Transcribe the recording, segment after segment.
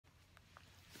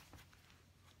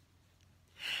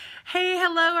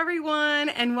hello everyone,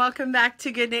 and welcome back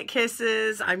to Good Knit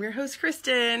Kisses. I'm your host,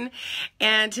 Kristen,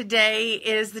 and today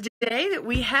is the day that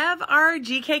we have our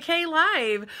GKK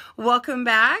Live. Welcome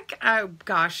back.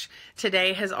 Gosh,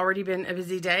 today has already been a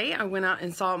busy day. I went out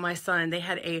and saw my son. They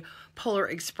had a Polar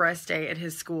Express Day at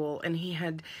his school, and he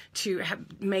had to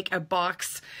make a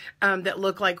box that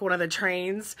looked like one of the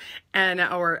trains, and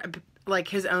or like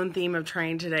his own theme of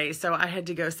train today. So I had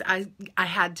to go. I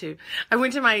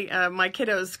went to my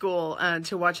kiddo's school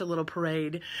to watch a little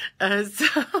parade. So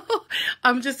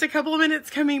I'm just a couple of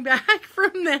minutes coming back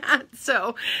from that.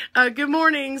 So good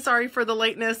morning. Sorry for the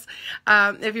lateness.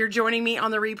 If you're joining me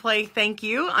on the replay, thank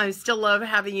you. I still love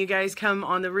having you guys come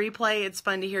on the replay. It's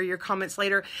fun to hear your comments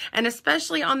later, and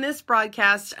especially on this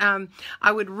broadcast,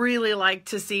 I would really like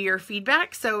to see your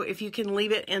feedback. So if you can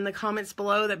leave it in the comments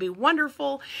below, that'd be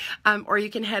wonderful. Or you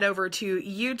can head over to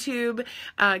YouTube,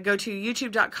 go to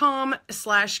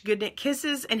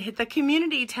youtube.com/goodknitkisses and hit the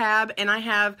community tab. And I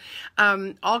have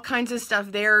all kinds of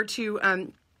stuff there to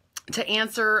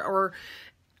answer, or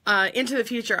into the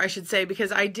future, I should say,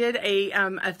 because I did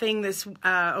a thing this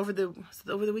over the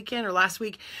weekend or last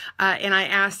week, and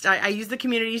I used the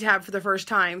community tab for the first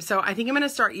time, so I think I'm going to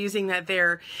start using that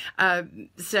there.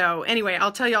 So anyway,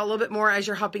 I'll tell you all a little bit more as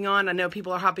you're hopping on. I know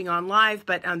people are hopping on live,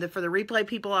 but for the replay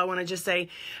people, I want to just say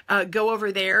go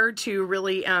over there to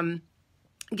really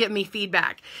give me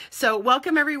feedback. So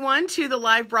welcome everyone to the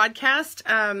live broadcast.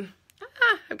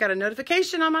 I've got a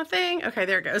notification on my thing. Okay,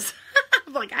 there it goes.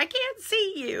 I'm like, I can't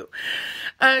see you.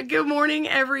 Good morning,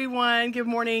 everyone. Good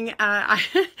morning.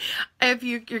 If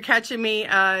you're catching me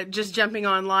just jumping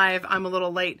on live, I'm a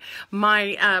little late.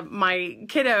 My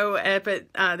kiddo up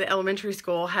at the elementary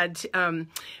school had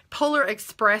Polar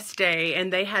Express Day,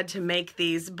 and they had to make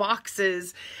these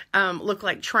boxes look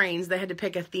like trains. They had to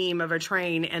pick a theme of a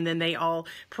train, and then they all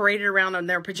paraded around in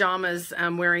their pajamas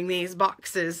wearing these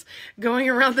boxes, going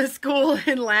around the school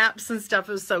in laps and stuff.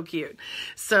 It was so cute.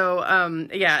 So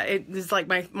yeah, it was like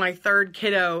my third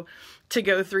kiddo to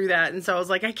go through that, and so I was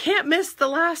like, I can't miss the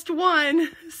last one.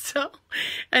 So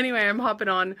anyway, I'm hopping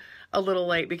on a little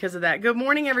late because of that. Good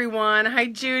morning, everyone. Hi,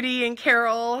 Judy and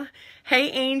Carol.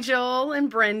 Hey, Angel and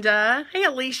Brenda. Hey,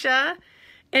 Alicia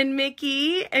and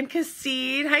Mickey and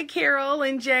Cassid. Hi, Carol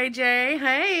and JJ.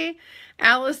 Hey,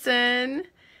 Allison,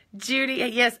 Judy.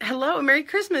 Yes, hello. Merry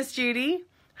Christmas, Judy.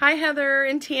 Hi, Heather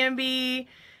and Tamby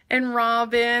and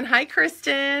Robin. Hi,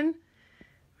 Kristen.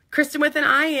 Kristen with an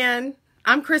I-N.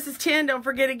 I'm Chris's 10. Don't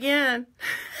forget again.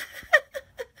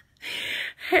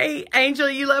 Hey, Angel,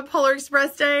 you love Polar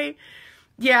Express Day?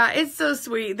 Yeah, it's so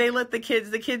sweet. They let the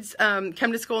kids come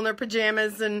to school in their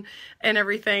pajamas and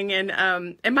everything. And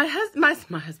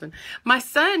my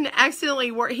son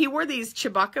accidentally wore these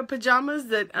Chewbacca pajamas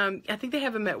that I think they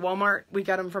have them at Walmart. We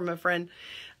got them from a friend.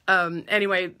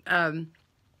 Anyway,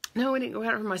 no, we didn't go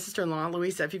out from my sister-in-law,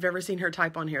 Louisa. If you've ever seen her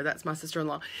type on here, that's my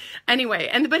sister-in-law. Anyway,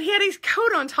 but he had his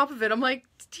coat on top of it. I'm like,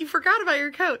 you forgot about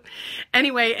your coat.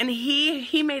 Anyway, and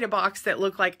he made a box that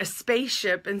looked like a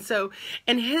spaceship. And so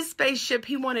in his spaceship,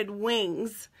 he wanted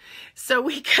wings. So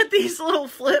we cut these little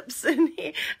flips and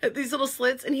these little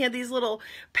slits, and he had these little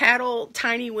paddle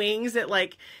tiny wings that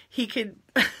like he could,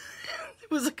 it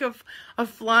was like a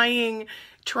flying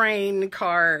train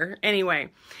car. Anyway.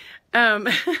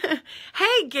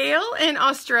 Hey, Gail in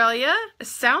Australia,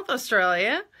 South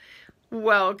Australia,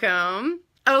 welcome.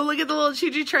 Oh, look at the little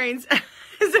choo-choo trains.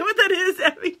 Is that what that is,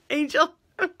 Abby? Angel?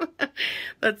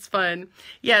 That's fun.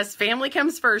 Yes, family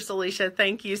comes first, Alicia.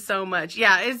 Thank you so much.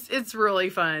 Yeah, it's really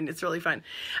fun. It's really fun.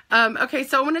 Okay,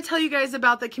 so I want to tell you guys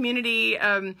about the community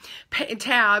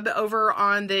tab over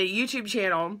on the YouTube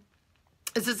channel.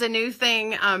 This is a new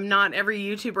thing. Not every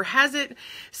YouTuber has it.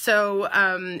 So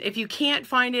if you can't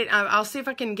find it, I'll see if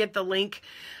I can get the link.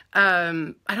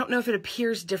 I don't know if it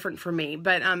appears different for me,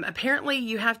 but apparently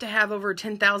you have to have over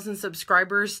 10,000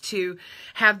 subscribers to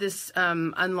have this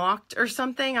unlocked or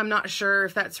something. I'm not sure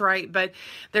if that's right, but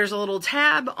there's a little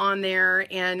tab on there,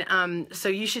 and so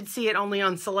you should see it only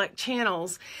on select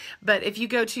channels. But if you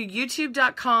go to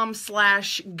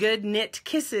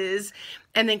youtube.com/goodknitkisses,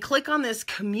 and then click on this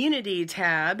community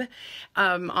tab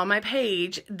on my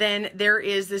page, then there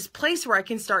is this place where I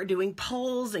can start doing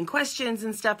polls and questions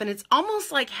and stuff. And it's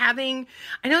almost like having,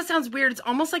 I know it sounds weird, it's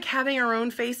almost like having our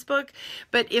own Facebook,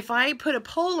 but if I put a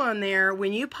poll on there,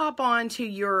 when you pop on to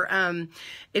your,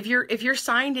 if you're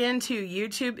signed into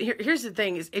YouTube, here's the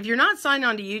thing is, if you're not signed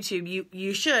on to YouTube,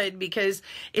 you should, because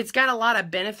it's got a lot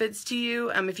of benefits to you.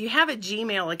 If you have a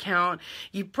Gmail account,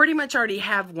 you pretty much already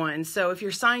have one. So if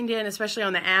you're signed in, especially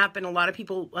on the app, and a lot of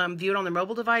people view it on their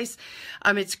mobile device,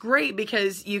 it's great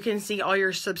because you can see all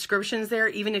your subscriptions there.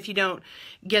 Even if you don't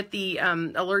get the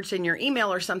alerts in your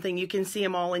email or something, you can see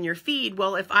them all in your feed.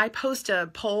 Well, if I post a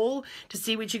poll to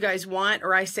see what you guys want,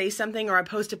 or I say something, or I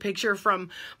post a picture from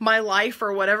my life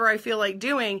or whatever I feel like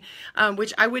doing,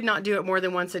 which I would not do it more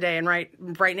than once a day. And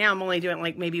right now I'm only doing it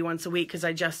like maybe once a week because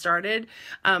I just started.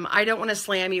 I don't want to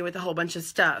slam you with a whole bunch of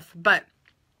stuff, but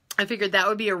I figured that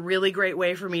would be a really great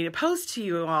way for me to post to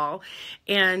you all.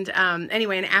 And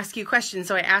anyway, and ask you questions.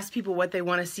 So I asked people what they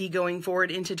want to see going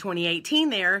forward into 2018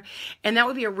 there. And that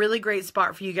would be a really great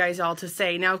spot for you guys all to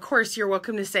say. Now, of course, you're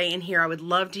welcome to say in here, I would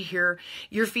love to hear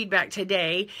your feedback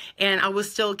today. And I will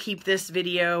still keep this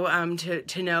video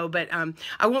to know, but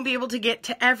I won't be able to get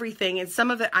to everything. And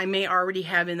some of it I may already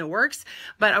have in the works,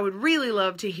 but I would really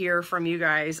love to hear from you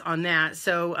guys on that.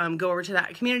 So go over to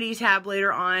that community tab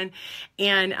later on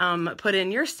and put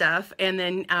in your stuff, and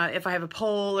then if I have a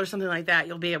poll or something like that,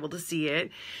 you'll be able to see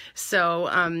it. So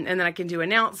and then I can do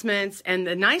announcements. And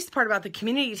the nice part about the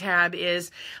community tab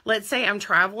is, let's say I'm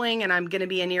traveling and I'm going to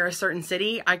be near a certain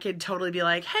city, I could totally be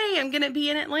like, hey, I'm going to be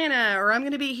in Atlanta, or I'm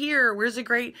going to be here, where's a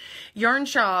great yarn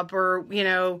shop, or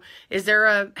is there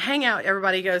a hangout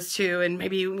everybody goes to, and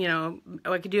maybe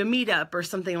I could do a meetup or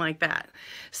something like that.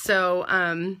 So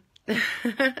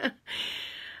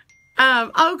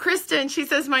oh, Kristen, she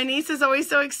says, my niece is always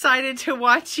so excited to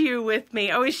watch you with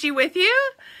me. Oh, is she with you?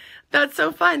 That's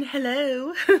so fun.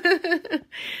 Hello.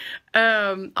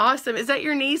 Awesome. Is that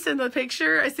your niece in the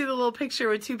picture? I see the little picture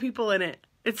with two people in it.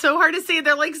 It's so hard to see.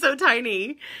 They're like so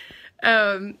tiny.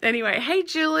 Anyway, hey,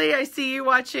 Julie, I see you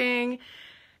watching.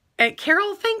 And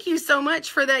Carol, thank you so much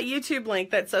for that YouTube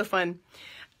link. That's so fun.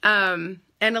 And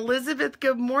Elizabeth,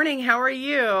 good morning. How are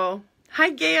you? Hi,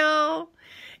 Gail.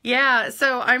 Yeah,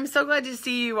 so I'm so glad to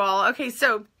see you all. Okay,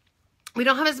 so we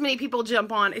don't have as many people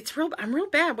jump on. I'm real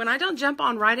bad when I don't jump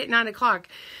on right at 9 o'clock.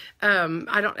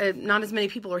 Not as many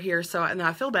people are here, so and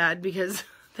I feel bad because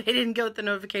they didn't go with the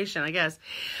notification, I guess.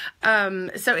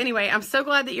 So anyway, I'm so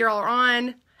glad that you're all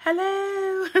on.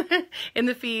 Hello in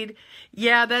the feed.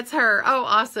 Yeah, that's her. Oh,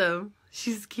 awesome.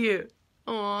 She's cute.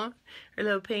 Aw, her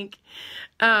little pink.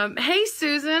 Hey,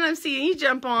 Susan, I'm seeing you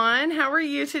jump on. How are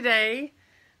you today?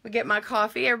 We get my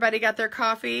coffee. Everybody got their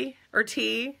coffee or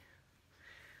tea.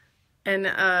 And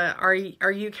our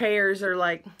UKers are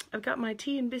like, I've got my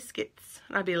tea and biscuits.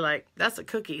 And I'd be like, that's a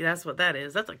cookie. That's what that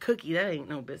is. That's a cookie. That ain't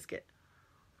no biscuit.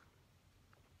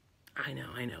 I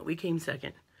know. We came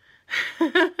second.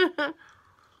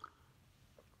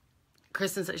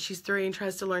 Kristen says she's 3 and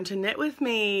tries to learn to knit with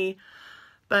me,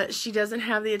 but she doesn't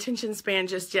have the attention span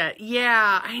just yet.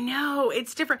 Yeah, I know.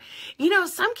 It's different.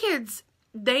 Some kids,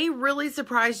 they really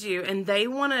surprise you and they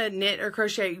want to knit or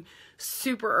crochet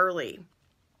super early.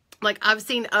 Like I've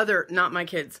seen not my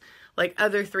kids, like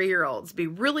other 3-year-olds be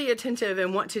really attentive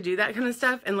and want to do that kind of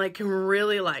stuff and like can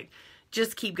really like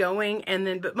just keep going. And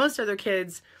then, but most other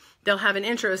kids, they'll have an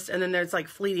interest and then there's like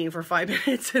fleeting for 5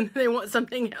 minutes and they want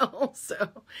something else. So,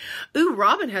 ooh,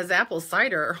 Robin has apple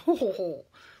cider. Oh,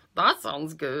 that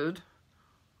sounds good.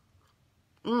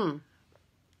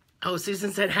 Oh,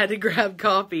 Susan said had to grab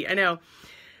coffee. I know.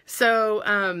 So,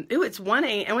 ooh, it's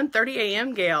 1:30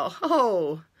 a.m. Gail.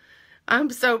 Oh, I'm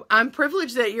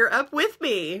privileged that you're up with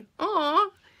me. Aw,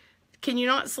 can you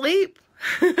not sleep?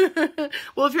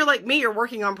 Well, if you're like me, you're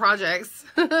working on projects.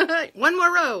 One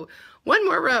more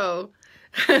row.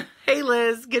 Hey,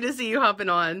 Liz, good to see you hopping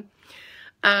on.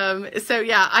 So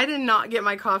yeah, I did not get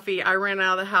my coffee. I ran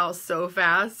out of the house so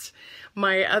fast.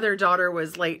 My other daughter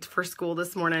was late for school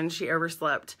this morning. She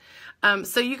overslept.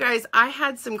 So you guys, I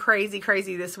had some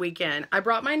crazy this weekend. I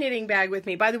brought my knitting bag with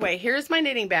me. By the way, here's my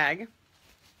knitting bag.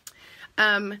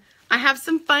 I have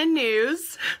some fun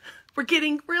news. We're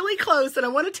getting really close and I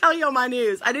want to tell you all my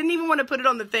news. I didn't even want to put it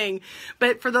on the thing,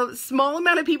 but for the small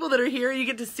amount of people that are here, you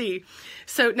get to see.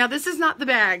 So now this is not the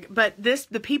bag, but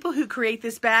the people who create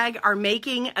this bag are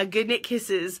making a Good Knit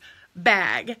Kisses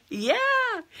bag. Yeah.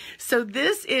 So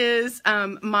this is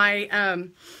let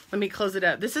me close it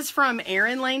up. This is from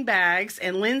Erin Lane Bags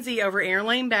and Lindsay over Erin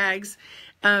Lane Bags.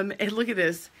 And look at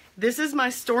this. This is my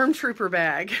Stormtrooper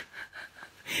bag.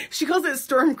 She calls it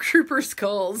Stormtrooper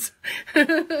Skulls.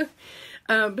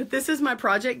 But this is my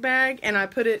project bag and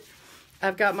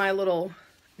I've got my little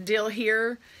deal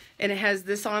here and it has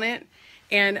this on it.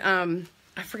 And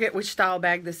I forget which style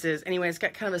bag this is. Anyway, it's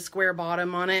got kind of a square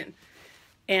bottom on it.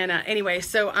 And anyway,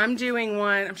 so I'm doing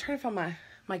one. I'm trying to find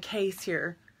my case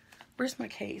here. Where's my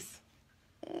case?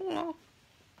 Oh,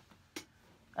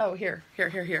 here.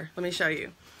 Let me show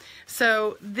you.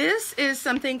 So this is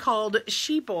something called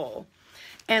Sheeple.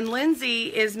 And Lindsay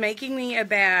is making me a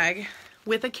bag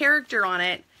with a character on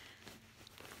it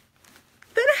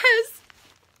that has...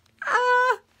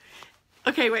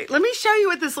 Okay, wait. Let me show you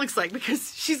what this looks like,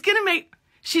 because she's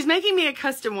making me a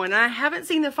custom one. And I haven't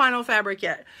seen the final fabric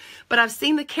yet, but I've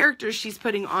seen the characters she's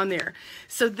putting on there.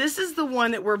 So this is the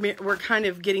one that we're kind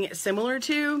of getting it similar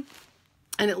to.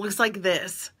 And it looks like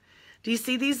this. Do you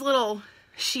see these little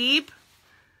sheep?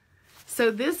 So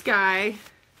this guy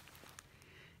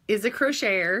is a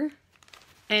crocheter,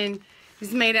 and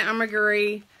he's made an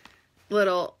amigurumi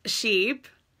little sheep.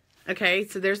 Okay,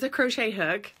 so there's the crochet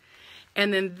hook.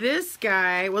 And then this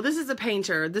guy, well, this is a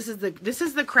painter. This is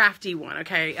the crafty one,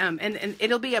 okay? And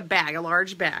it'll be a bag, a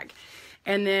large bag.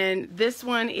 And then this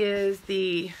one is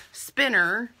the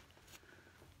spinner.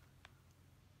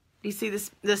 You see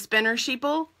the spinner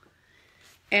sheeple?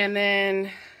 And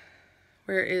then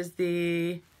where is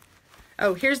the...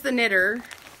 Oh, here's the knitter.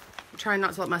 I'm trying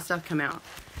not to let my stuff come out.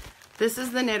 This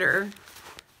is the knitter.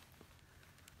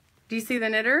 Do you see the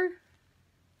knitter?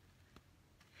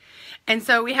 And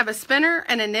so we have a spinner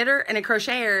and a knitter and a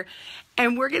crocheter,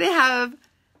 and we're going to have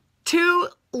 2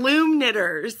 loom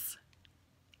knitters.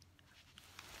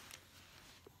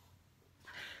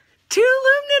 2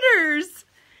 loom knitters.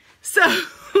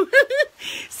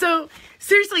 So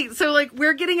seriously, so like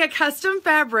we're getting a custom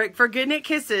fabric for Good Knit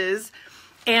Kisses,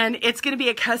 and it's going to be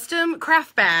a custom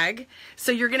craft bag.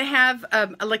 So you're going to have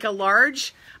like a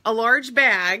large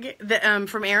bag that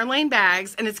from Erin Lane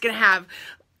Bags, and it's going to have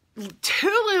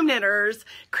 2 loom knitters,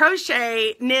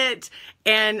 crochet, knit,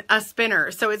 and a spinner.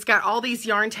 So it's got all these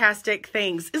yarn-tastic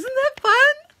things. Isn't that fun?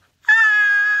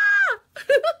 Ah!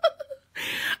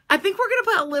 I think we're going to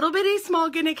put a little bitty small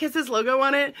Good Knit Kisses logo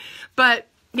on it, but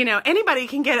you know, anybody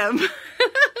can get them.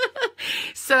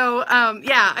 So,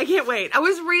 yeah, I can't wait. I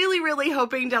was really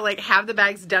hoping to like have the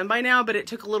bags done by now, but it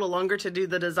took a little longer to do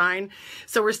the design.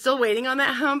 So we're still waiting on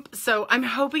that hump. So I'm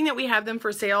hoping that we have them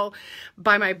for sale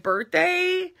by my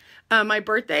birthday. My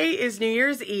birthday is New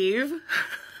Year's Eve.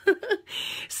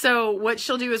 So what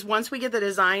she'll do is once we get the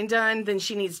design done, then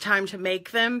she needs time to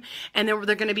make them. And then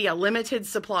they're going to be a limited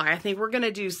supply. I think we're going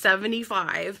to do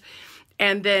 75.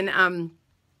 And then,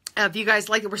 if you guys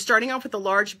like it, we're starting off with a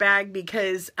large bag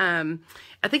because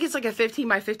I think it's like a 15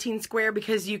 by 15 square,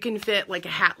 because you can fit like a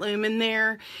hat loom in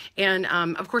there. And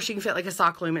of course you can fit like a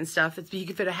sock loom and stuff. You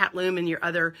can fit a hat loom and your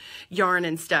other yarn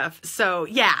and stuff. So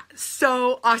yeah,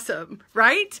 so awesome,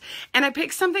 right? And I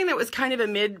picked something that was kind of a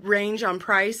mid-range on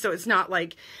price. So it's not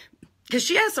like, because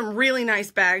she has some really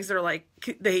nice bags that are like,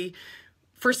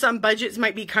 for some budgets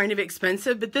might be kind of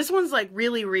expensive, but this one's like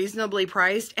really reasonably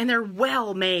priced, and they're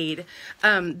well made.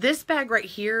 This bag right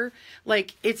here,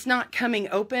 like it's not coming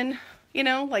open, you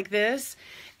know, like this.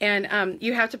 And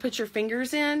you have to put your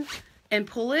fingers in and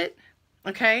pull it,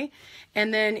 okay?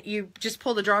 And then you just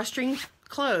pull the drawstring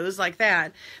close like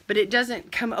that, but it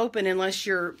doesn't come open unless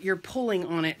you're pulling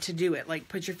on it to do it. Like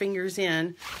put your fingers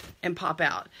in and pop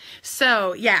out.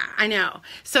 So yeah, I know.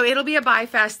 So it'll be a buy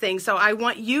fast thing. So I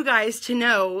want you guys to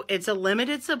know it's a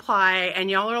limited supply,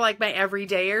 and y'all are like my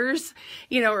everydayers,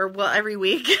 you know, or well, every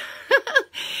week.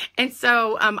 And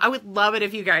so I would love it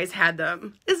if you guys had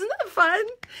them. Isn't that fun?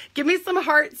 Give me some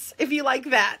hearts if you like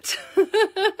that.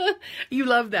 You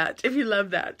love that. If you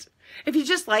love that. If you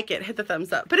just like it, hit the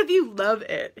thumbs up. But if you love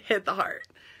it, hit the heart.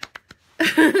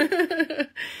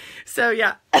 So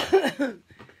yeah. Oh,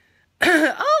 look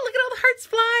at all the hearts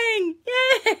flying.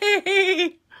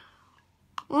 Yay.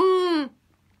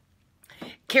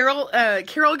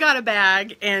 Carol got a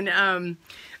bag, and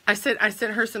I sent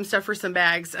her some stuff for some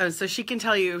bags, so she can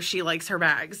tell you if she likes her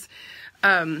bags.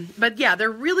 But yeah, they're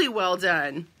really well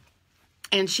done.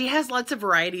 And she has lots of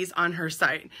varieties on her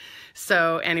site.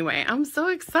 So anyway, I'm so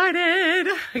excited.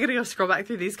 I gotta go scroll back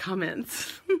through these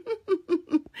comments.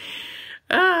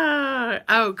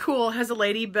 Oh, cool. Has a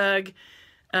ladybug.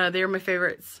 They're my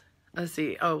favorites. Let's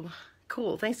see. Oh,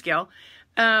 cool. Thanks, Gail.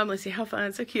 Let's see, how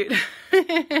fun. So cute.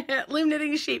 Loom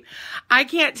knitting sheep. I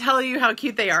can't tell you how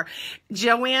cute they are.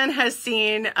 Joanne has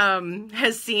seen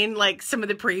like some of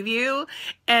the preview,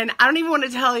 and I don't even want to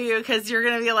tell you, because you're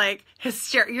going to be like,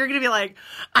 you're going to be like,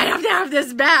 I have to have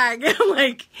this bag.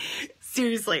 Like,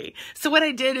 seriously. So what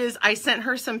I did is I sent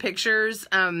her some pictures,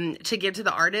 to give to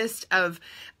the artist of,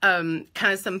 kind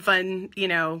of some fun, you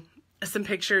know, some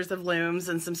pictures of looms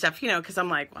and some stuff, you know, because I'm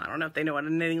like, well, I don't know if they know what a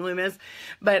knitting loom is.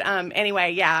 But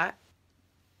anyway, yeah.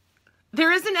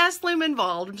 There is an S loom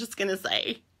involved, I'm just going to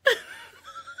say.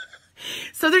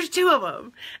 So there's 2 of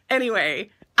them.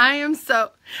 Anyway, I am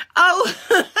so... Oh,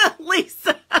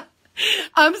 Lisa.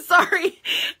 I'm sorry.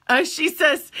 She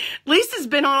says, Lisa's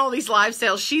been on all these live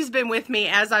sales. She's been with me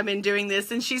as I've been doing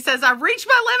this. And she says, I've reached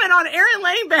my limit on Erin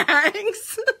Lane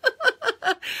bags.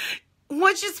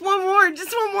 Just one more,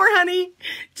 honey.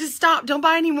 Just stop. Don't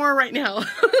buy any more right now.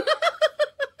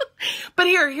 But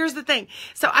here's the thing.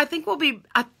 So I think we'll be,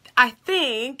 I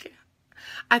think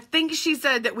she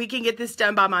said that we can get this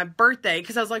done by my birthday.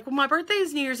 Because I was like, well, my birthday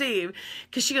is New Year's Eve.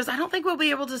 Because she goes, I don't think we'll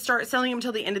be able to start selling them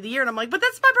until the end of the year. And I'm like, but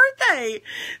that's my birthday.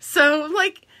 So I'm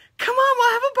like, come on,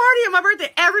 we'll have a party on my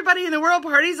birthday. Everybody in the world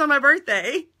parties on my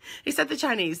birthday. Except the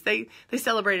Chinese. They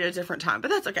celebrate at a different time. But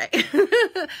that's okay.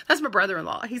 That's my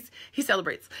brother-in-law. He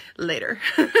celebrates later.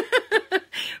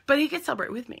 But he can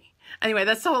celebrate with me. Anyway,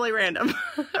 that's totally random.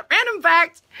 Random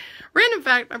fact.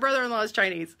 My brother-in-law is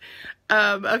Chinese.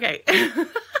 Okay.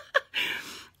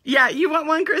 Yeah, you want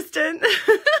one, Kristen?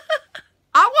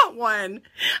 I want one.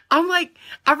 I'm like,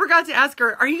 I forgot to ask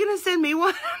her, are you going to send me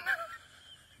one?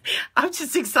 I'm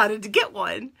just excited to get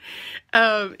one.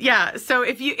 Yeah, so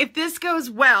if this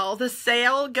goes well, the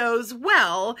sale goes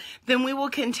well, then we will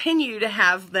continue to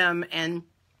have them and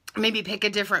maybe pick a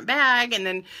different bag, and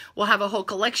then we'll have a whole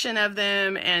collection of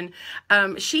them. And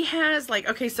she has like,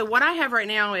 okay, so what I have right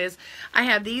now is I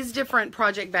have these different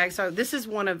project bags. So this is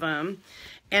one of them,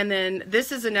 and then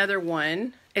this is another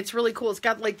one. It's really cool. It's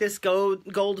got like this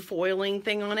gold foiling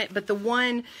thing on it. But the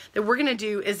one that we're going to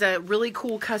do is a really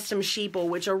cool custom sheeple,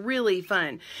 which are really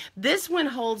fun. This one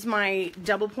holds my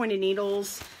double pointed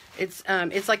needles. It's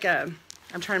like a,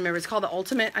 I'm trying to remember, it's called the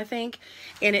Ultimate, I think.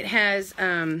 And it has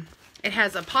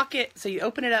a pocket. So you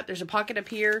open it up, there's a pocket up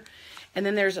here, and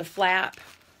then there's a flap,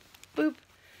 boop,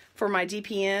 for my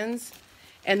DPNs.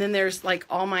 And then there's like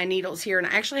all my needles here. And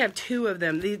I actually have 2 of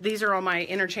them. These are all my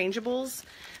interchangeables.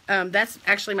 That's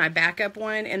actually my backup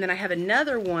one. And then I have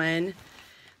another one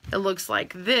that looks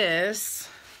like this.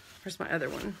 Where's my other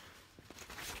one?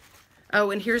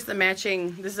 Oh, and here's the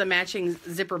matching, this is a matching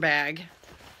zipper bag.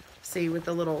 See, with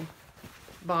the little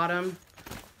bottom.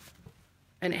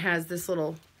 And it has this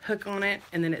little hook on it,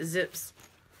 and then it zips.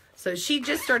 So she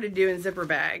just started doing zipper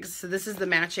bags. So this is the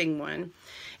matching one.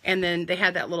 And then they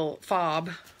had that little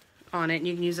fob on it, and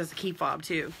you can use it as a key fob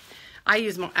too. I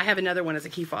have another one as a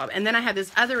key fob. And then I have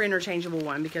this other interchangeable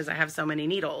one because I have so many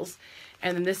needles.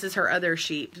 And then this is her other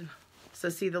sheep. So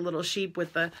see the little sheep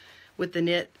with the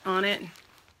knit on it.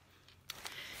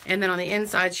 And then on the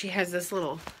inside she has this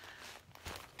little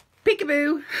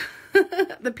peekaboo,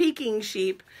 the peeking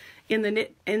sheep in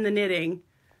the knitting.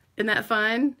 Isn't that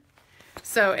fun?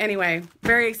 So anyway,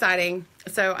 very exciting.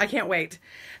 So I can't wait.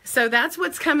 So that's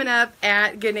what's coming up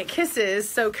at Goodknit Kisses.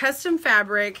 So custom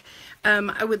fabric.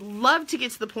 I would love to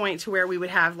get to the point to where we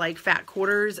would have like fat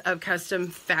quarters of custom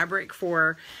fabric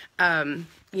for,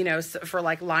 you know, for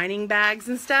like lining bags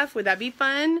and stuff. Would that be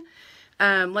fun?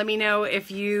 Let me know if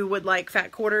you would like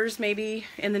fat quarters maybe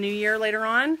in the new year later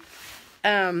on.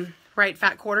 Right,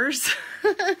 fat quarters.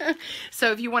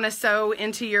 So if you want to sew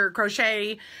into your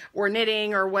crochet or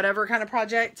knitting or whatever kind of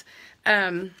project,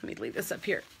 let me leave this up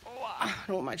here. Oh, I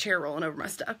don't want my chair rolling over my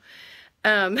stuff.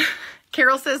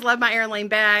 Carol says, love my Erin Lane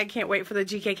bag. Can't wait for the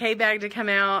GKK bag to come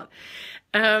out.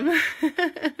 Joan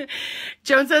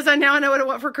says, I now know what I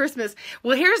want for Christmas.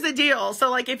 Well, here's the deal. So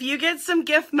like if you get some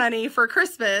gift money for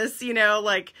Christmas, you know,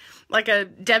 like a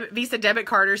Visa debit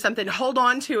card or something, hold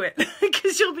on to it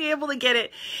because you'll be able to get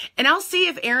it. And I'll see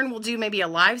if Erin will do maybe a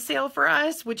live sale for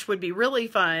us, which would be really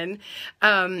fun.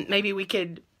 Maybe we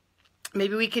could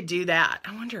do that.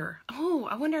 I wonder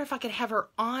if I could have her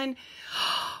on.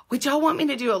 Would y'all want me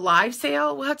to do a live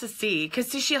sale? We'll have to see, because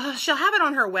she'll have it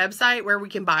on her website where we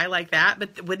can buy like that.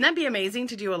 But wouldn't that be amazing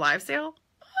to do a live sale?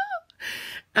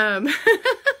 They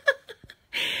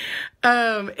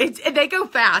go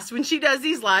fast when she does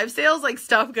these live sales. Like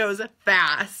stuff goes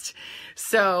fast.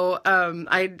 So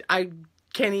I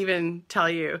can't even tell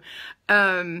you.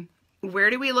 Where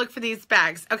do we look for these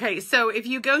bags? Okay, so if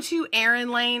you go to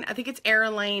Erin Lane, I think it's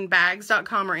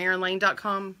erinlanebags.com or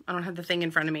erinlane.com. I don't have the thing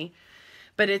in front of me.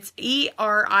 But it's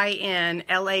ERINLANE.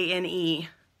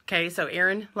 Okay, so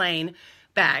Erin Lane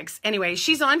Bags. Anyway,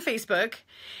 she's on Facebook.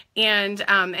 And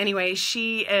anyway,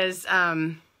 she is...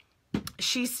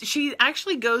 She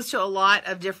actually goes to a lot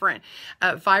of different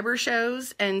fiber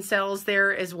shows and sells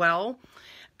there as well.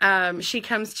 She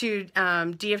comes to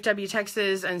DFW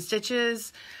Texas and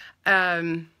Stitches.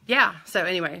 Yeah, so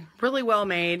anyway, really well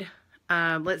made.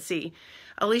 Let's see.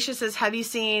 Alicia says, have you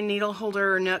seen needle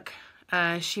holder nook?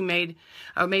 She made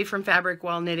from fabric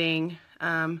while knitting.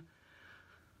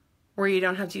 We're where you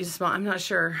don't have to use a small. I'm not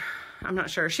sure.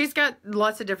 She's got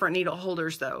lots of different needle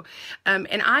holders though.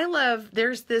 And I love,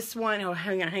 there's this one. Oh,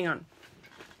 hang on.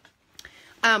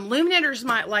 Loom knitters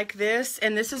might like this,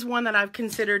 and this is one that I've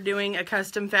considered doing a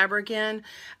custom fabric in.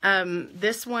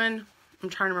 This one, I'm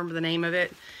trying to remember the name of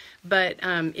it, but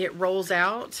it rolls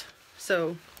out.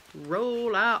 So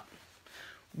roll out.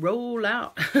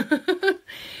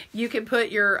 You could put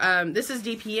your, this is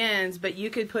DPNs, but you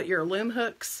could put your loom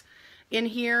hooks in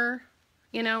here,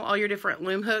 you know, all your different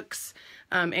loom hooks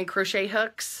and crochet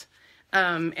hooks,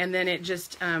 and then it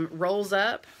just rolls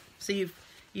up. So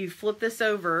you flip this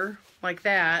over like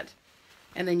that,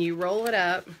 and then you roll it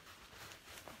up.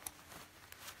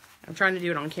 I'm trying to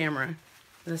do it on camera,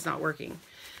 and it's not working.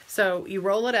 So you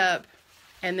roll it up,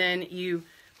 and then you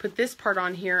put this part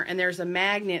on here, and there's a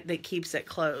magnet that keeps it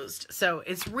closed. So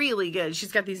it's really good.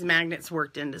 She's got these magnets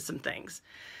worked into some things.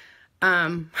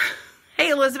 Hey,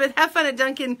 Elizabeth, have fun at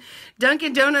Dunkin'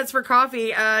 Donuts for coffee.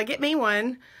 Get me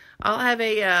one. I'll have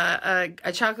a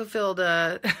chocolate-filled...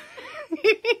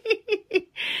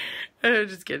 Oh,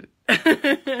 just kidding.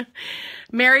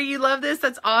 Mary, you love this?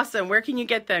 That's awesome. Where can you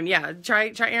get them? Yeah,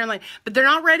 try Airline. But they're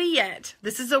not ready yet.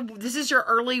 This is your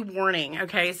early warning,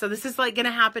 okay? So this is like going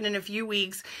to happen in a few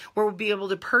weeks, where we'll be able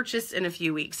to purchase in a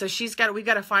few weeks. So we've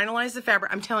got to finalize the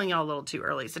fabric. I'm telling y'all a little too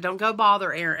early, so don't go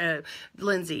bother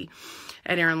Lindsay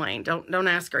at Erin Lane. Don't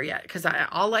ask her yet, because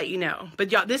I'll let you know.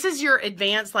 But y'all, this is your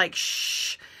advanced like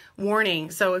shh warning.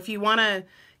 So if you want to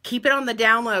keep it on the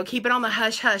down low, keep it on the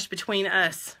hush hush between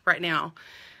us right now.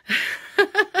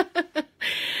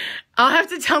 I'll have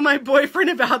to tell my boyfriend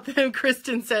about them,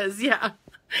 Kristen says. Yeah.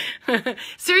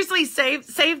 Seriously, save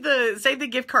the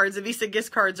gift cards, the Visa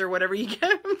gift cards or whatever you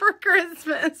get for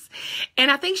Christmas.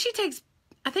 And I think she takes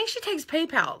PayPal. I think she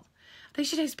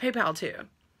takes PayPal too.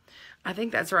 I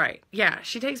think that's right. Yeah,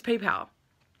 she takes PayPal,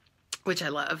 which I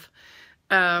love.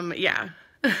 Yeah.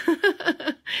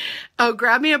 Oh,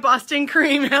 grab me a Boston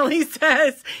cream, Ellie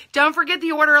says. Don't forget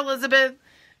the order, Elizabeth.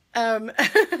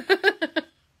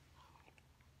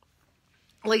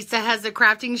 Lisa has a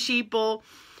crafting sheeple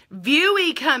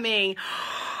Viewy coming.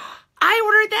 I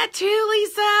ordered that too,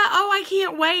 Lisa. Oh, I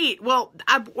can't wait. Well,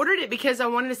 I ordered it because I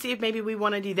wanted to see if maybe we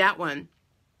want to do that one.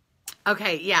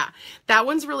 Okay, yeah, that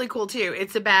one's really cool too.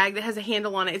 It's a bag that has a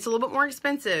handle on it. It's a little bit more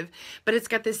expensive, but it's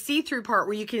got this see-through part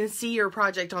where you can see your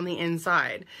project on the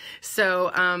inside. So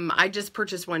I just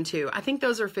purchased one too. I think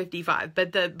those are $55,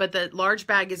 but the large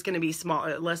bag is going to be small,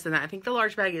 less than that. I think the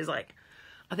large bag is like,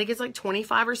 I think it's like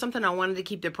 $25 or something. I wanted to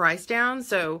keep the price down,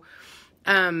 so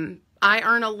I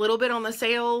earn a little bit on the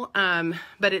sale,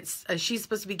 but it's she's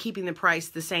supposed to be keeping the price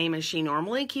the same as she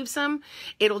normally keeps them.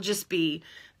 It'll just be.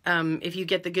 If you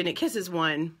get the Good Knit Kisses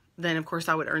one, then of course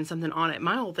I would earn something on it.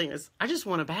 My whole thing is, I just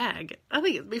want a bag. I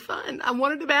think it'd be fun. I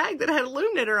wanted a bag that had a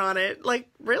loom knitter on it. Like,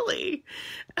 really?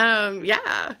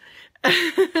 Yeah.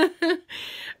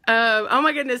 Oh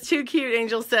my goodness, too cute,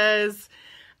 Angel says.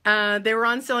 They were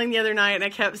on selling the other night, and I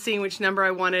kept seeing which number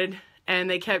I wanted, and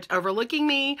they kept overlooking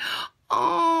me.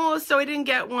 Oh, so I didn't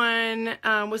get one.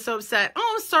 Was so upset.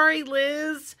 Oh, sorry,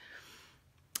 Liz.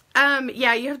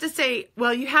 Yeah, you have to say,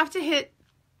 well, you have to hit,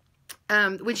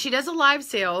 when she does a live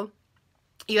sale,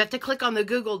 you have to click on the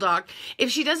Google Doc. If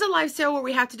she does a live sale where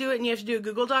we have to do it and you have to do a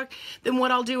Google Doc, then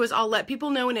what I'll do is I'll let people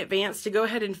know in advance to go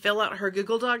ahead and fill out her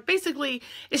Google Doc. Basically,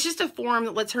 it's just a form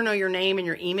that lets her know your name and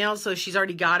your email, so she's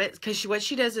already got it. Because what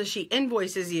she does is she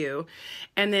invoices you,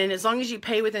 and then as long as you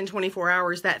pay within 24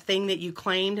 hours, that thing that you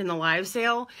claimed in the live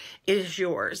sale is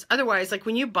yours. Otherwise, like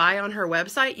when you buy on her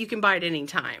website, you can buy it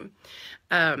anytime.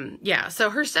 Yeah, so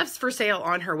her stuff's for sale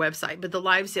on her website, but the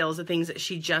live sales are things that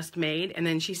she just made, and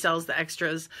then she sells the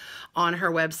extras on her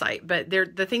website. But they're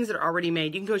the things that are already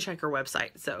made. You can go check her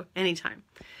website, so anytime.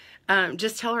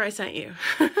 Just tell her I sent you.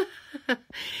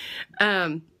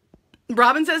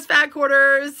 Robin says fat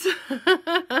quarters.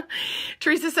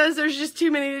 Teresa says there's just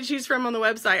too many to choose from on the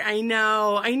website. I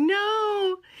know.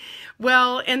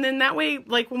 Well, and then that way,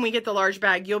 like when we get the large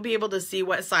bag, you'll be able to see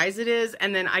what size it is.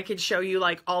 And then I could show you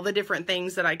like all the different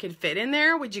things that I could fit in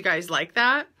there. Would you guys like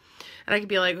that? And I could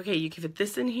be like, okay, you can fit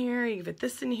this in here. You can fit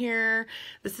this in here.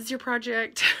 This is your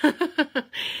project.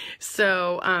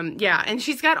 So, yeah. And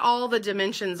she's got all the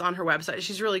dimensions on her website.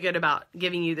 She's really good about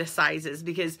giving you the sizes,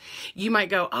 because you might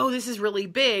go, oh, this is really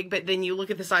big. But then you look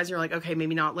at the size and you're like, okay,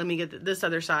 maybe not. Let me get this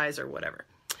other size or whatever.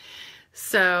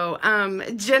 So,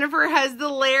 Jennifer has the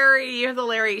Larry. You have the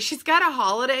Larry. She's got a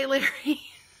holiday Larry.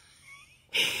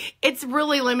 It's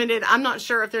really limited. I'm not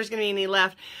sure if there's going to be any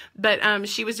left, but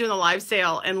she was doing a live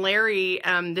sale, and Larry,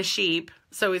 the sheep,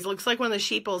 So he looks like one of the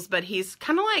sheeples, but he's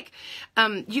kind of like,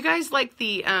 you guys like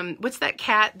the, what's that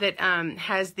cat that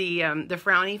has the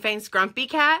frowny face? Grumpy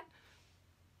cat?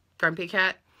 Grumpy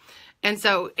cat. And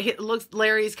so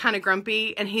Larry's kind of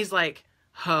grumpy, and he's like,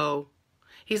 ho.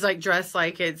 He's like dressed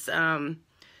like it's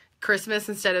Christmas.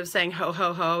 Instead of saying ho,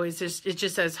 ho, ho, it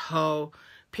just says ho,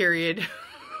 period.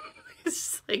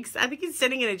 It's like, I think he's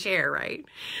sitting in a chair, right?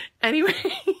 Anyway.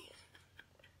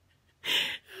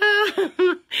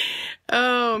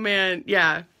 Oh man,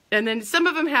 yeah. And then some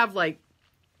of them have like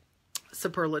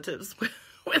superlatives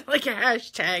with like a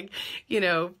hashtag, you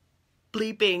know,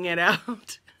 bleeping it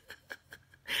out.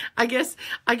 I guess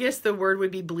the word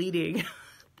would be bleating.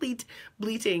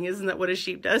 Bleating, isn't that what a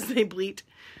sheep does? They bleat.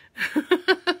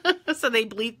 So they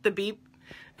bleat the beep.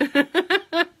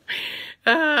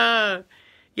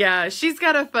 Yeah, she's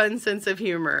got a fun sense of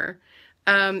humor.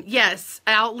 Yes,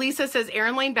 Lisa says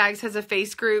Erin Lane Bags has a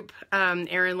face group,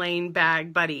 Erin Lane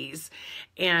Bag Buddies.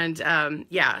 And,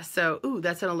 yeah, so, ooh,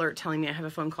 that's an alert telling me I have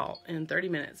a phone call in 30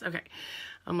 minutes. Okay.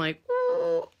 I'm like,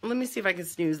 ooh, let me see if I can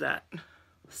snooze that.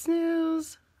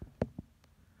 Snooze.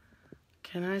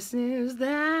 Can I snooze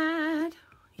that?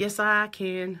 Yes, I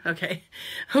can. Okay.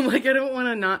 I'm like, I don't want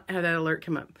to not have that alert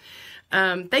come up.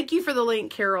 Thank you for the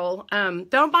link, Carol.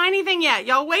 Don't buy anything yet.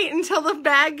 Y'all wait until the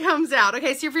bag comes out.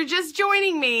 Okay, so if you're just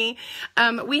joining me,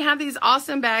 we have these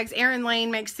awesome bags. Erin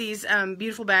Lane makes these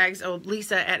beautiful bags. Oh,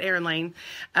 Lisa at Erin Lane.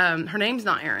 Her name's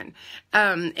not Erin.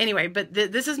 Anyway, but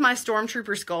this is my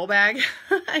Stormtrooper skull bag.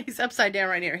 He's upside down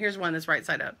right here. Here's one that's right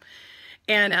side up.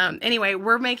 And anyway,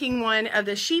 we're making one of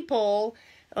the sheeple.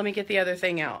 Let me get the other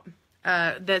thing out.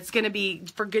 That's going to be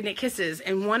for Good Knit Kisses.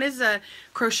 And one is a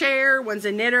crocheter, one's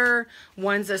a knitter,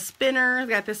 one's a spinner. I've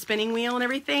got the spinning wheel and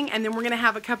everything. And then we're going to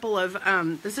have a couple of,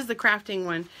 this is the crafting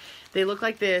one. They look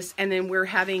like this. And then we're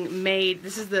having made,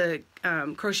 this is the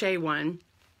crochet one.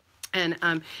 And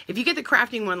if you get the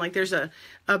crafting one, like there's a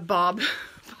Bob,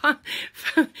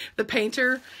 the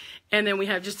painter. And then we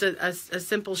have just a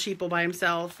simple sheeple by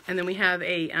himself. And then we have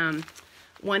a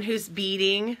one who's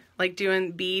beading, like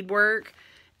doing bead work.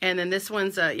 And then this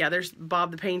one's, yeah, there's Bob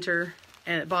the painter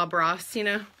and Bob Ross, you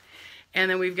know.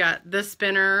 And then we've got the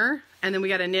spinner. And then we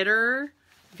got a knitter,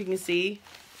 if you can see.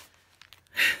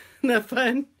 Isn't that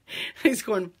fun? He's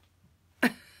going.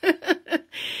 And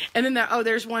then,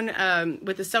 there's one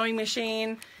with the sewing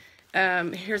machine.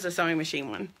 Here's a sewing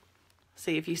machine one.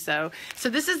 See if you sew. So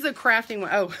this is the crafting one.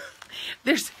 Oh,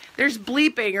 there's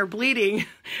bleeping or bleeding.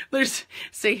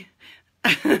 See.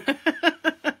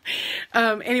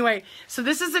 Anyway, so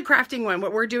this is the crafting one.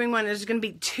 What we're doing one is going to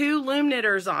be 2 loom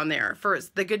knitters on there for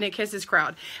the Good Knit Kisses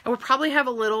crowd. And we'll probably have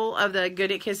a little of the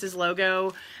Good Knit Kisses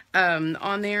logo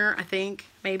on there, I think,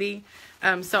 maybe.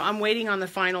 So I'm waiting on the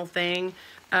final thing.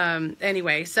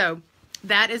 Anyway, so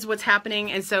that is what's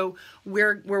happening. And so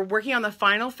we're working on the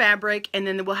final fabric, and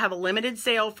then we'll have a limited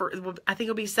sale for, I think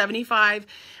it'll be 75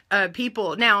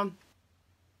 people. Now,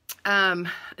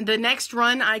 the next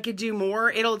run I could do more.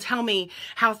 It'll tell me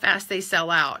how fast they sell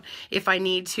out. If I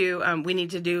need to, we need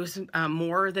to do some,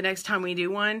 more the next time we do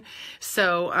one.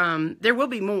 So, there will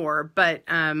be more, but,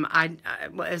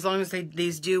 as long as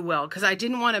these do well, cause I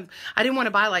didn't want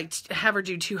to buy like, have her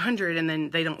do 200 and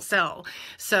then they don't sell.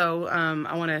 So,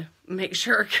 I want to make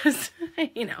sure, cause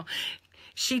you know,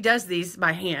 she does these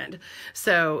by hand.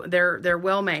 So they're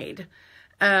well made.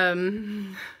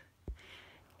 Thank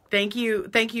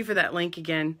you for that link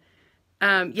again.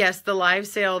 Yes, the live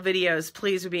sale videos,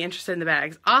 please, would be interested in the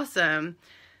bags. Awesome.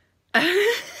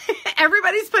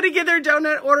 Everybody's putting in their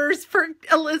donut orders for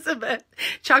Elizabeth.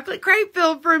 Chocolate crepe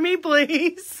filled for me,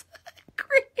 please.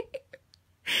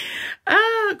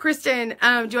 Oh, Kristen,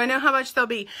 do I know how much they'll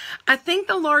be? I think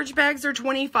the large bags are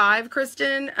 25,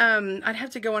 Kristen. I'd have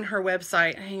to go on her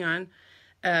website. Hang on.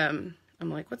 I'm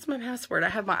like, what's my password? I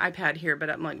have my iPad here, but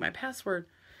I'm like, my password.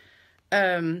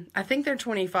 I think they're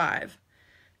 25.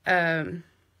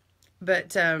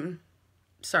 But,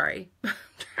 sorry,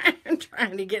 I'm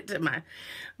trying to get to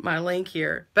my link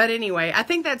here. But anyway, I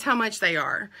think that's how much they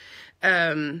are.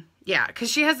 Yeah,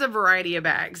 cause she has a variety of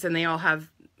bags and they all have,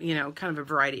 you know, kind of a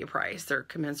variety of price. They're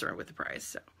commensurate with the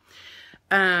price. So,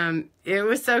 it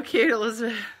was so cute,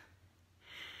 Elizabeth.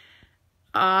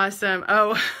 Awesome.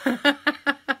 Oh,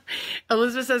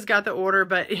 Elizabeth says got the order,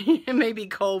 but it may be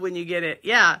cold when you get it.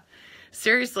 Yeah.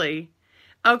 Seriously.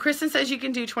 Oh, Kristen says you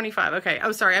can do 25. Okay.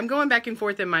 Oh, sorry. I'm going back and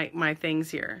forth in my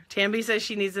things here. Tamby says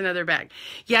she needs another bag.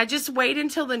 Yeah, just wait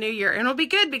until the new year. And it'll be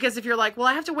good because if you're like, well,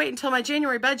 I have to wait until my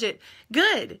January budget.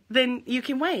 Good. Then you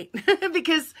can wait.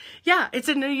 Because, yeah, it's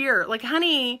a new year. Like,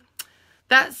 honey,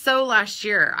 that's so last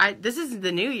year. This is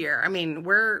the new year. I mean,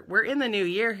 we're in the new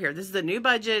year here. This is the new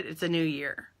budget. It's a new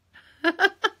year.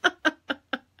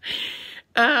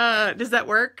 Does that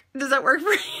work? Does that work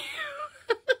for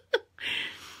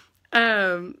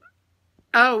you?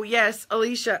 Oh yes,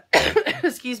 Alicia,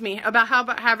 excuse me, about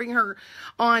having her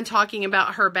on talking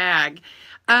about her bag.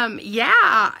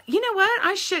 Yeah, you know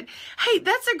what? Hey,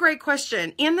 that's a great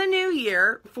question. In the new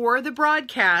year for the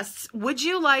broadcasts, would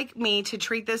you like me to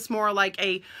treat this more like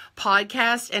a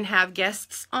podcast and have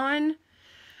guests on?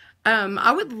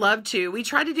 I would love to. We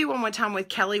tried to do one time with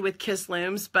Kelly with Kiss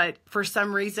Looms, but for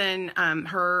some reason,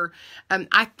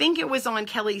 I think it was on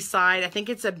Kelly's side. I think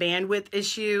it's a bandwidth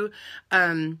issue.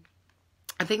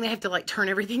 I think they have to like turn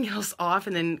everything else off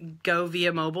and then go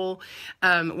via mobile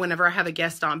whenever I have a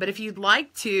guest on. But if you'd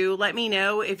like to, let me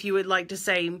know if you would like to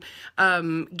say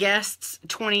guests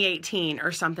 2018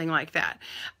 or something like that.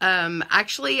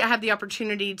 Actually, I have the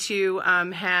opportunity to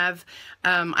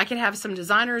I could have some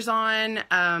designers on.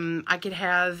 I could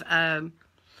have...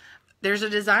 There's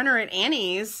a designer at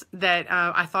Annie's that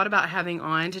I thought about having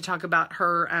on to talk about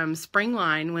her spring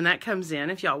line when that comes in,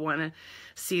 if y'all want to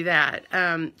see that.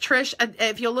 Trish,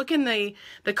 if you'll look in the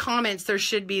comments, there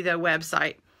should be the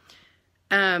website.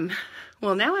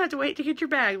 Well, now I have to wait to get your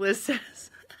bag, Liz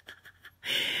says.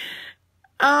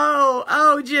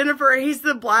 Oh, Jennifer, he's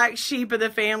the black sheep of the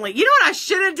family. You know what I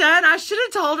should have done? I should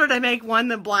have told her to make one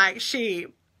the black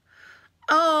sheep.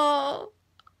 Oh.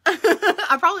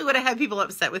 I probably would have had people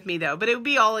upset with me though, but it would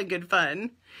be all in good fun.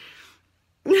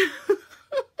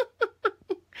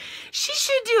 She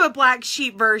should do a black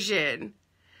sheep version.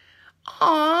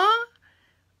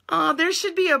 Aw, there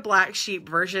should be a black sheep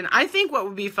version. I think what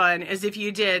would be fun is if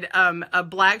you did a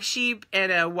black sheep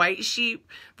and a white sheep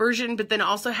version, but then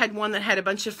also had one that had a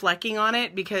bunch of flecking on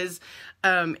it because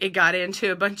it got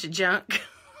into a bunch of junk.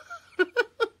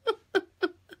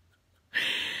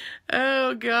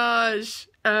 Oh gosh.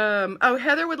 Oh,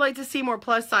 Heather would like to see more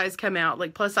plus size come out,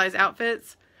 like plus size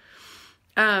outfits.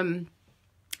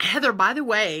 Heather, by the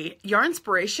way,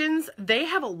 Yarnspirations, they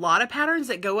have a lot of patterns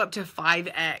that go up to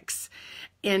 5X.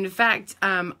 In fact,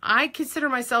 I consider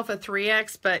myself a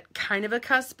 3X, but kind of a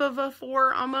cusp of a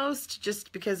 4 almost,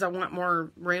 just because I want more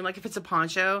room, like if it's a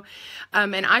poncho.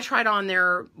 And I tried on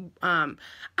their,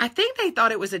 I think they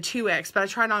thought it was a 2X, but I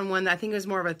tried on one that I think it was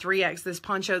more of a 3X. This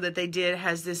poncho that they did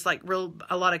has this like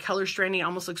a lot of color stranding,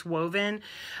 almost looks woven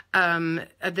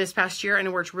this past year, and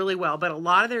it works really well. But a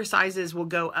lot of their sizes will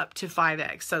go up to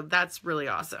 5X, so that's really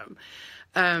awesome.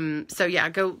 So yeah,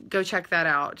 go check that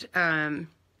out.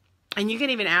 And you can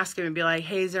even ask them and be like,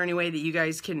 hey, is there any way that you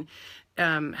guys can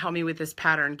help me with this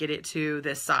pattern, get it to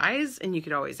this size? And you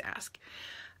could always ask.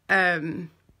 Their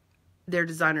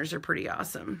designers are pretty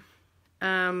awesome.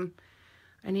 I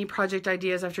need project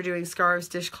ideas after doing scarves,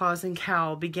 dishcloths, and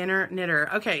cowl. Beginner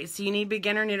knitter. Okay, so you need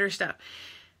beginner knitter stuff.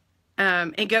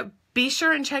 And be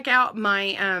sure and check out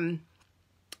my...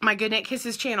 my Good Knit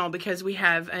Kisses channel, because we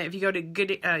have, if you go to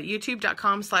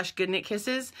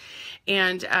youtube.com/goodknitkisses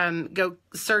and go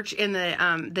search in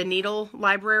the needle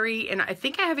library, and I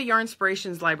think I have a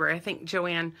Yarnspirations library. I think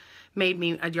Joanne made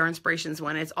me a Yarnspirations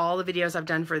one. It's all the videos I've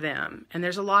done for them. And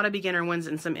there's a lot of beginner ones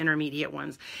and some intermediate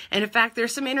ones. And in fact,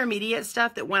 there's some intermediate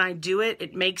stuff that when I do it,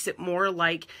 it makes it more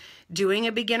like doing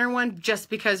a beginner one just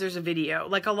because there's a video.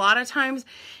 Like a lot of times,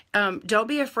 don't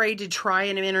be afraid to try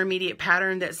an intermediate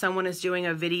pattern that someone is doing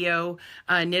a video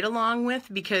knit along with,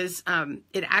 because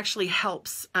it actually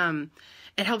helps.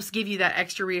 It helps give you that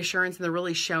extra reassurance, and they're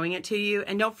really showing it to you.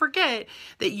 And don't forget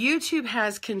that YouTube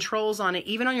has controls on it,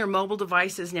 even on your mobile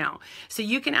devices now. So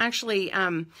you can actually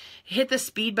hit the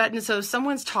speed button. So if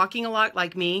someone's talking a lot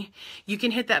like me, you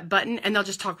can hit that button and they'll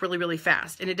just talk really, really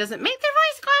fast. And it doesn't make their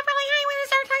voice go up really high when they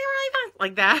start talking really fast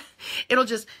like that. It'll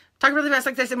just talk really fast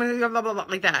like this and blah, blah, blah, blah,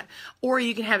 like that. Or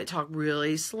you can have it talk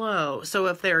really slow. So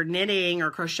if they're knitting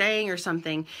or crocheting or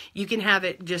something, you can have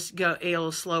it just go,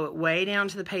 it'll slow it way down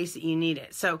to the pace that you need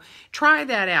it. So try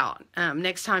that out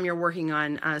next time you're working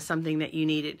on something that you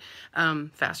need it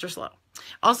fast or slow.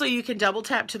 Also, you can double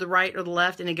tap to the right or the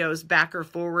left and it goes back or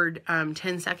forward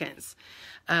 10 seconds.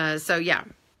 So yeah.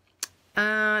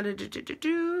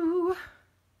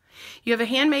 You have a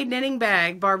handmade knitting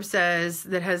bag, Barb says,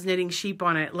 that has knitting sheep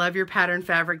on it. Love your pattern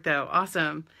fabric, though.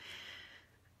 Awesome.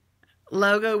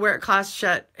 Logo where it clasps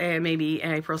shut, maybe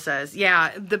April says.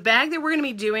 Yeah, the bag that we're going to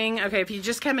be doing, okay, if you're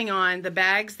just coming on, the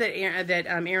bags that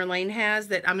Erin Lane has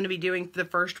that I'm going to be doing, the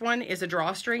first one is a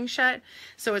drawstring shut.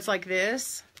 So it's like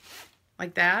this,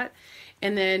 like that.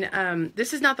 And then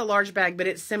this is not the large bag, but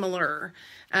it's similar.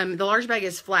 The large bag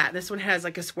is flat. This one has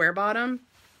like a square bottom.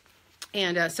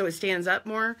 And so it stands up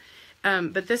more.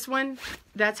 But this one,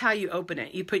 that's how you open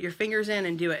it. You put your fingers in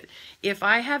and do it. If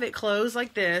I have it closed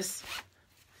like this,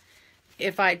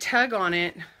 if I tug on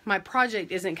it, my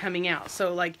project isn't coming out.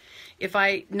 So like if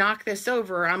I knock this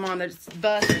over, I'm on the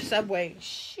bus or subway,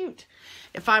 shoot.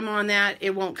 If I'm on that,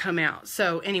 it won't come out.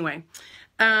 So anyway,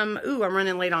 ooh, I'm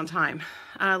running late on time.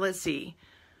 Let's see.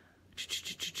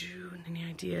 Any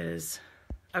ideas?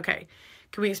 Okay.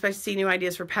 Can we expect to see new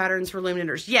ideas for patterns for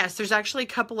illuminators? Yes, there's actually a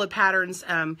couple of patterns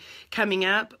coming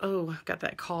up. Oh, I've got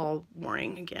that call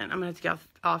warning again. I'm going to have to get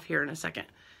off here in a second.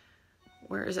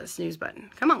 Where is that snooze button?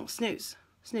 Come on, snooze.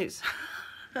 Snooze.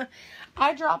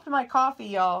 I dropped my coffee,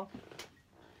 y'all.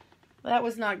 That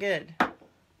was not good.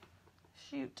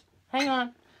 Shoot. Hang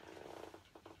on.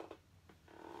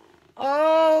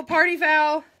 Oh, party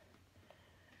foul.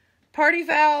 Party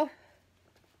foul.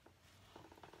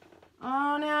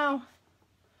 Oh, no.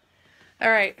 All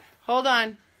right. Hold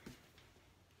on.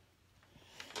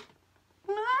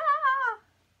 Ah.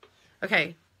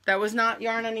 Okay. That was not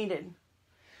yarn I needed.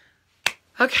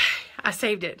 Okay. I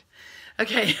saved it.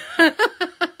 Okay.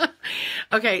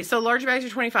 Okay. So large bags are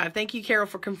 25. Thank you, Carol,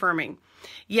 for confirming.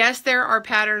 Yes, there are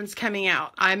patterns coming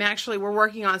out. We're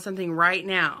working on something right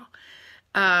now.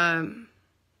 I'm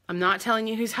not telling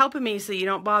you who's helping me so you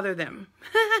don't bother them.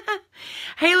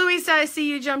 Hey, Louisa, I see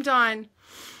you jumped on.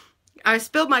 I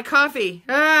spilled my coffee.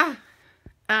 Yeah,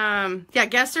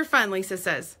 guests are fun, Lisa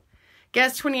says.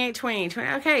 Guest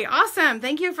 2820. Okay, awesome.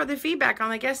 Thank you for the feedback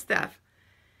on the guest stuff.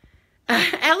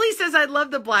 Ellie says, I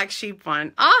love the black sheep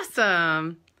one.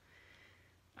 Awesome.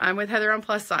 I'm with Heather on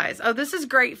plus size. Oh, this is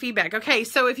great feedback. Okay,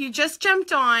 so if you just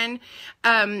jumped on,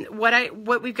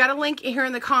 what we've got a link here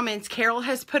in the comments. Carol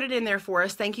has put it in there for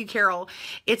us. Thank you, Carol.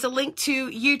 It's a link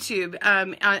to YouTube,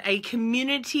 a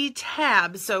community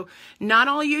tab. So not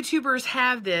all YouTubers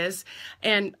have this,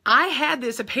 and I had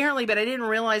this apparently, but I didn't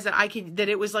realize that that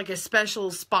it was like a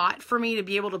special spot for me to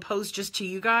be able to post just to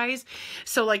you guys.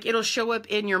 So like it'll show up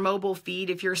in your mobile feed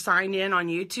if you're signed in on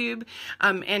YouTube,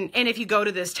 and if you go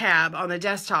to this tab on the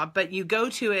desktop. But you go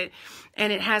to it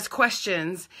and it has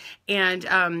questions, and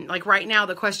like right now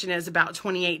the question is about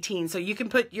 2018, so you can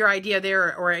put your idea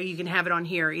there or you can have it on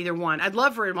here, either one. I'd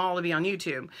love for them all to be on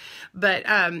YouTube, but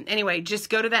anyway, just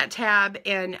go to that tab,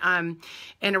 and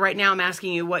right now I'm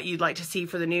asking you what you'd like to see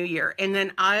for the new year. And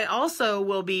then I also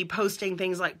will be posting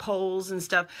things like polls and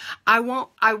stuff.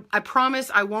 I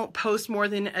promise I won't post more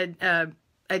than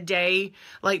a day,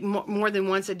 like more than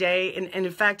once a day. And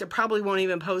in fact, I probably won't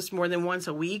even post more than once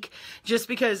a week, just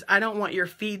because I don't want your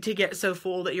feed to get so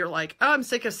full that you're like, oh, I'm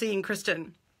sick of seeing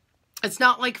Kristen. It's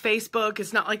not like Facebook.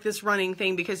 It's not like this running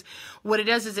thing, because what it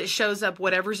does is it shows up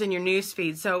whatever's in your news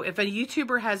feed. So if a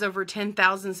YouTuber has over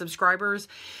 10,000 subscribers,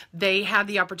 they have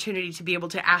the opportunity to be able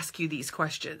to ask you these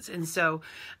questions. And so,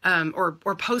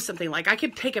 or post something. Like I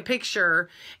could take a picture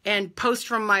and post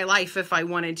from my life if I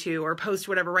wanted to, or post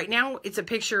whatever. Right now it's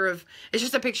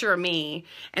just a picture of me.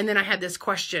 And then I had this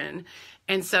question.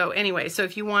 And so anyway, so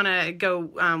if you want to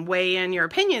go weigh in your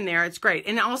opinion there, it's great.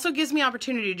 And it also gives me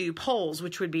opportunity to do polls,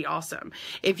 which would be awesome.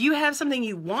 If you have something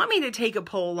you want me to take a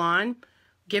poll on,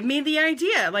 give me the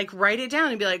idea, like write it down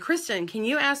and be like, Kristen, can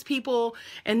you ask people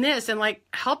and this, and like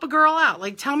help a girl out?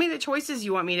 Like tell me the choices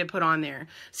you want me to put on there.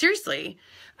 Seriously.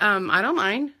 I don't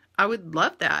mind. I would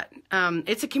love that.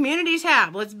 It's a community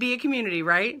tab. Let's be a community,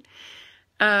 right?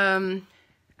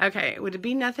 Okay, would it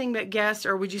be nothing but guests,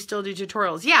 or would you still do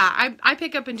tutorials? Yeah, I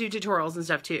pick up and do tutorials and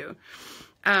stuff too.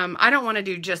 I don't want to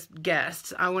do just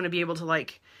guests. I want to be able to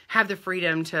like have the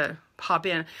freedom to pop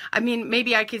in. I mean,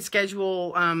 maybe I could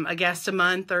schedule a guest a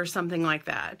month or something like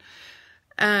that.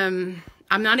 I'm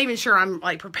not even sure I'm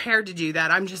like prepared to do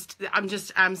that.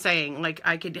 I'm saying like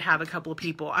I could have a couple of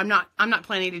people. I'm not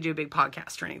planning to do a big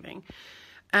podcast or anything.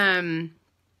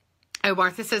 Oh,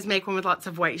 Martha says make one with lots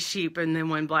of white sheep and then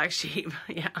one black sheep.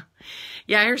 Yeah.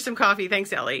 Here's some coffee.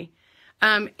 Thanks, Ellie.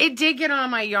 It did get on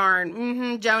my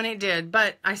yarn. Joan, it did,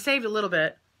 but I saved a little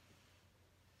bit.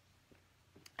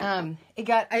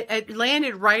 It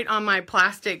landed right on my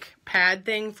plastic pad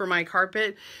thing for my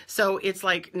carpet. So it's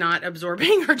like not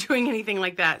absorbing or doing anything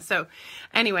like that. So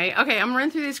anyway, okay, I'm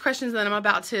running through these questions and then I'm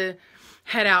about to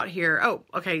head out here. Oh,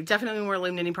 okay. Definitely more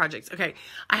loom knitting projects. Okay.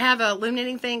 I have a loom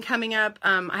knitting thing coming up.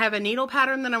 I have a needle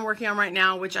pattern that I'm working on right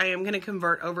now, which I am going to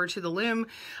convert over to the loom.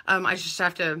 I just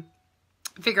have to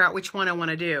figure out which one I want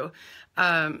to do.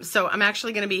 So I'm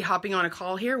actually going to be hopping on a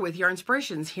call here with Yarn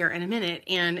Inspirations here in a minute,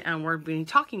 and we're going to be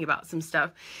talking about some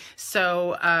stuff.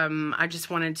 So I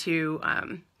just wanted to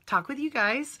talk with you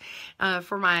guys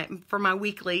for my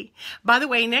weekly. By the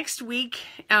way, next week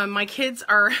my kids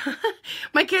are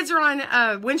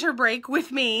on winter break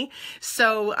with me.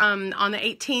 So on the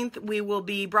 18th we will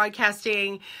be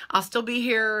broadcasting. I'll still be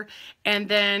here, and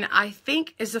then I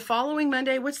think is the following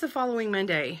Monday. What's the following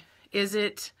Monday? Is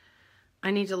it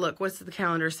I need to look. What's the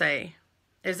calendar say?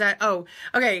 Is that, oh,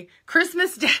 okay.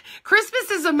 Christmas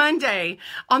is a Monday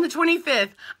on the 25th.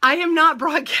 I am not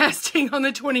broadcasting on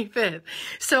the 25th.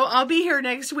 So I'll be here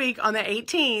next week on the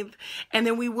 18th, and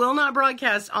then we will not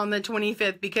broadcast on the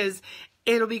 25th because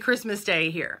it'll be Christmas Day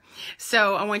here.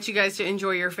 So I want you guys to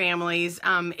enjoy your families.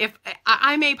 If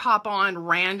I may pop on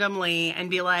randomly and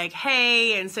be like,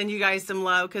 hey, and send you guys some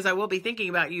love, because I will be thinking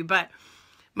about you, but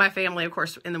my family, of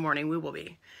course, in the morning, we will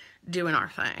be doing our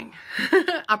thing.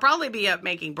 I'll probably be up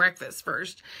making breakfast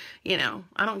first. You know,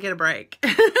 I don't get a break.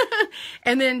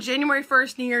 And then January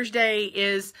 1st, New Year's Day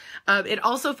is, it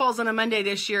also falls on a Monday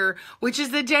this year, which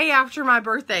is the day after my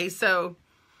birthday. So,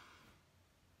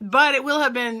 but it will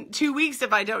have been 2 weeks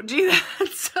if I don't do that.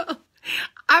 So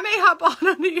I may hop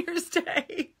on New Year's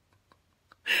Day.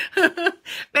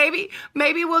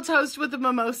 Maybe we'll toast with a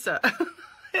mimosa.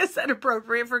 Is that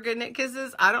appropriate for goodnight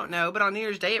kisses? I don't know, but on New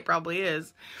Year's Day it probably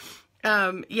is.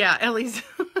 Yeah,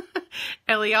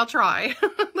 Ellie, I'll try.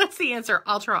 That's the answer.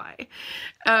 I'll try.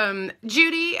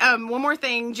 Judy, one more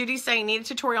thing. Judy's saying need a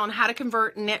tutorial on how to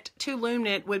convert knit to loom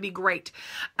knit would be great.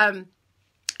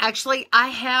 Actually, I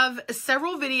have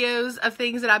several videos of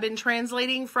things that I've been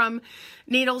translating from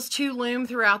needles to loom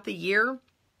throughout the year.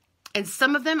 And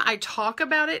some of them I talk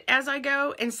about it as I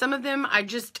go, and some of them I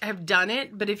just have done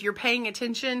it. But if you're paying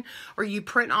attention, or you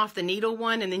print off the needle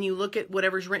one and then you look at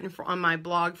whatever's written on my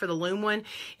blog for the loom one,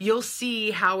 you'll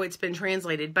see how it's been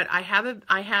translated. But I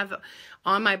have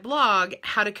on my blog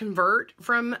how to convert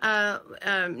from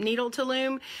needle to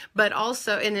loom, but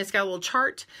also, and it's got a little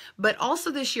chart. But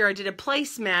also this year I did a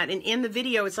placemat, and in the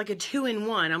video it's like a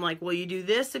 2-in-1. I'm like, well, you do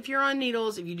this if you're on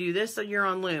needles, if you do this, you're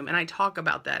on loom, and I talk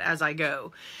about that as I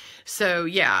go. So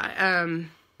yeah,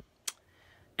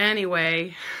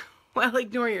 anyway, well,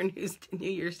 ignore your New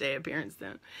Year's Day appearance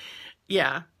then.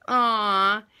 Yeah.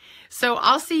 Aww. So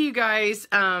I'll see you guys.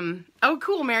 Oh,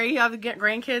 cool, Mary. You have the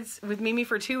grandkids with Mimi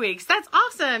for 2 weeks. That's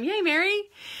awesome. Yay, Mary.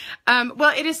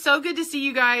 Well, it is so good to see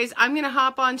you guys. I'm going to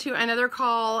hop on to another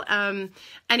call.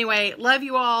 Anyway, love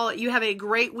you all. You have a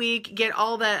great week. Get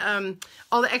all the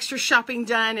extra shopping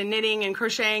done, and knitting and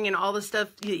crocheting and all the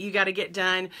stuff that you got to get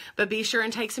done. But be sure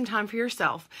and take some time for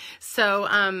yourself. So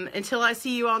until I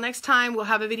see you all next time, we'll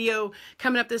have a video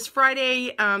coming up this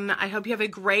Friday. I hope you have a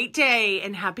great day,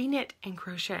 and happy knit and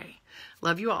crochet.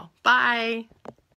 Love you all. Bye.